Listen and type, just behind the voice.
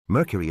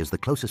Mercury is the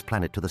closest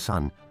planet to the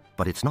Sun,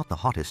 but it's not the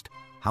hottest.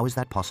 How is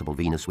that possible?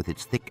 Venus, with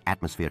its thick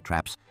atmosphere,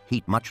 traps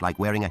heat much like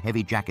wearing a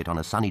heavy jacket on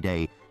a sunny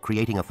day,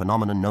 creating a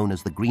phenomenon known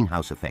as the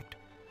greenhouse effect.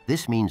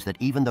 This means that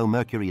even though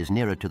Mercury is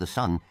nearer to the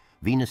Sun,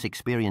 Venus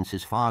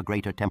experiences far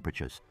greater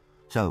temperatures.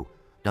 So,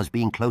 does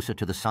being closer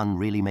to the Sun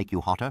really make you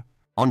hotter?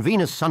 On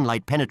Venus,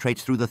 sunlight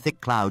penetrates through the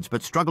thick clouds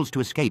but struggles to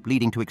escape,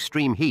 leading to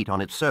extreme heat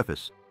on its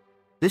surface.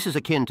 This is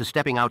akin to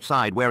stepping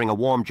outside wearing a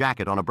warm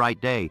jacket on a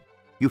bright day.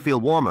 You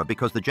feel warmer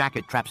because the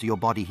jacket traps your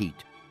body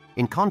heat.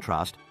 In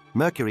contrast,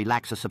 Mercury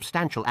lacks a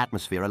substantial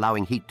atmosphere,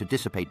 allowing heat to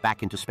dissipate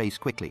back into space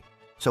quickly.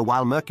 So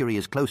while Mercury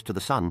is close to the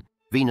Sun,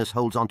 Venus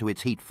holds onto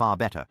its heat far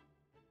better.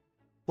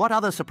 What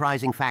other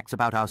surprising facts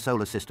about our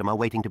solar system are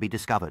waiting to be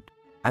discovered?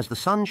 As the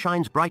Sun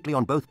shines brightly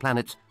on both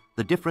planets,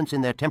 the difference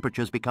in their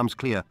temperatures becomes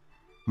clear.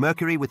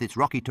 Mercury, with its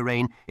rocky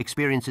terrain,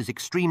 experiences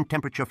extreme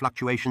temperature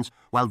fluctuations,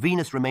 while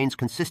Venus remains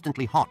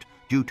consistently hot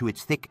due to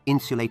its thick,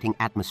 insulating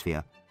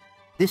atmosphere.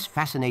 This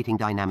fascinating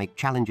dynamic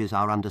challenges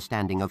our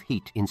understanding of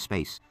heat in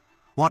space.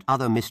 What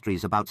other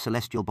mysteries about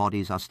celestial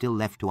bodies are still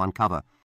left to uncover?